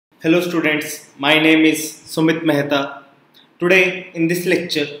Hello students, my name is Sumit Mehta. Today in this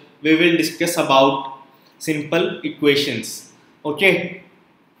lecture we will discuss about simple equations. Okay.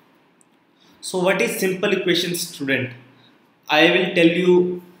 So what is simple equations, student? I will tell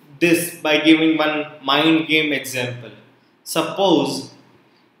you this by giving one mind game example. Suppose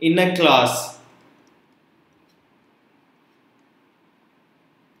in a class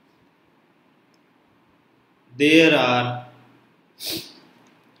there are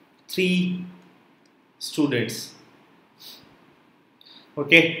three students.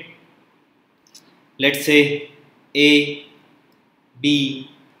 Okay, let's say A, B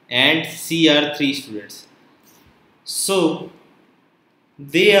and C are three students. So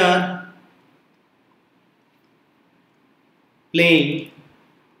they are playing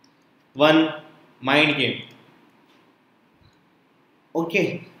one mind game.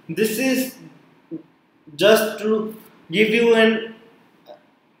 Okay, this is just to give you an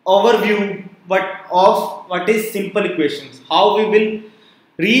overview what is simple equations, how we will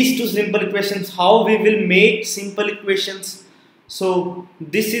reach to simple equations, how we will make simple equations. So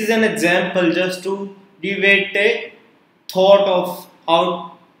this is an example just to give it a thought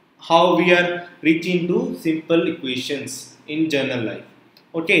of how we are reaching to simple equations in general life.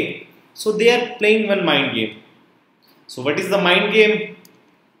 Okay, so they are playing one mind game. So what is the mind game?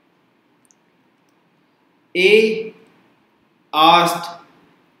 A asked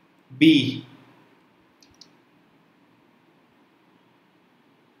B,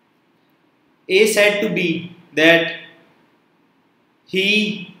 A said to B that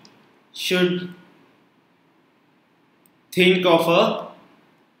he should think of a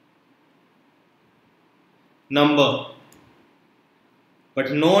number,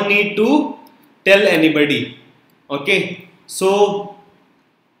 but no need to tell anybody. Okay, so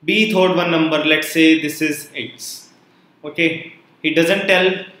B thought one number, let's say this is X. Okay, he doesn't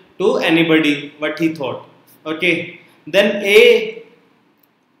tell to anybody what he thought. Okay, then A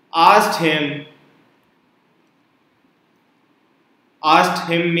asked him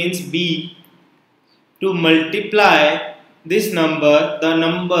means B, to multiply this number, the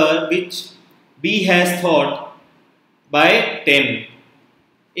number which B has thought, by 10.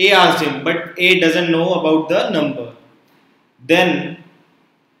 A asked him, but A doesn't know about the number. Then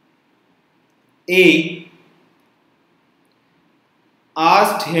A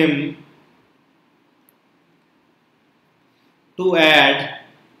asked him to add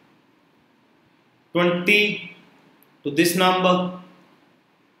 20 to this number.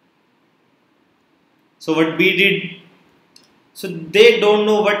 So what B did? So they don't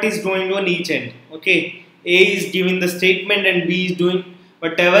know what is going on each end. Okay, A is giving the statement and B is doing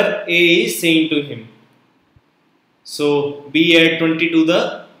whatever A is saying to him. So B add 20 to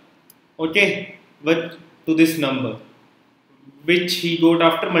the to this number which he got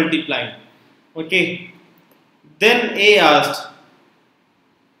after multiplying. Okay, then A asked,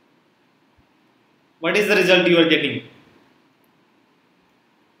 what is the result you are getting?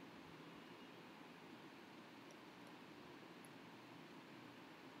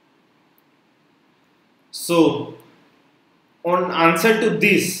 So on answer to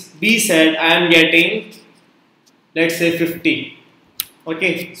this, B said I am getting, let's say, 50.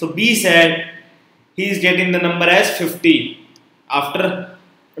 Okay, so B said he is getting the number as 50 after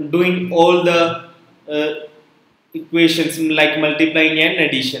doing all the equations like multiplying and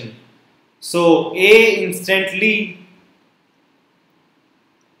addition. So A instantly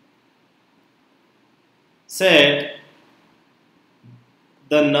said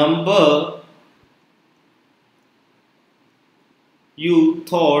the number you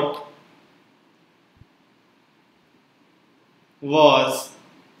thought was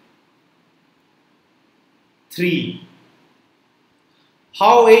 3.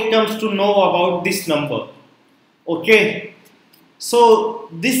 How A comes to know about this number? Okay, so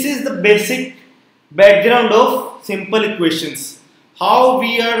this is the basic background of simple equations. How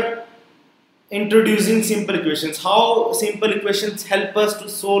we are introducing simple equations, how simple equations help us to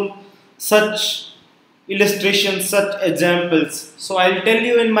solve such illustrations, such examples. So I'll tell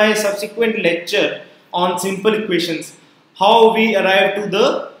you in my subsequent lecture on simple equations how we arrive to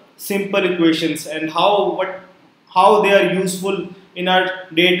the simple equations and how they are useful in our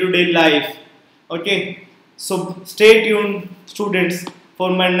day-to-day life. Okay, so stay tuned, students, for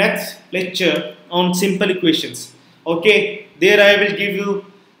my next lecture on simple equations. Okay, there I will give you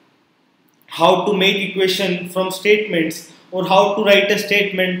how to make equation from statements or how to write a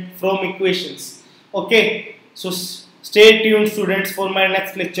statement from equations. Okay, so stay tuned, students, for my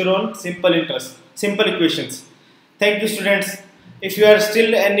next lecture on simple equations. Thank you, students. If you are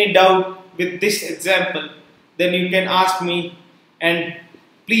still any doubt with this example, then you can ask me and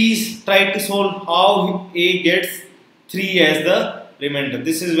please try to solve how A gets 3 as the remainder.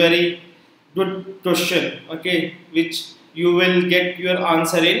 This is very good question, okay, which you will get your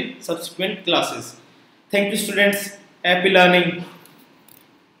answer in subsequent classes. Thank you students. Happy learning.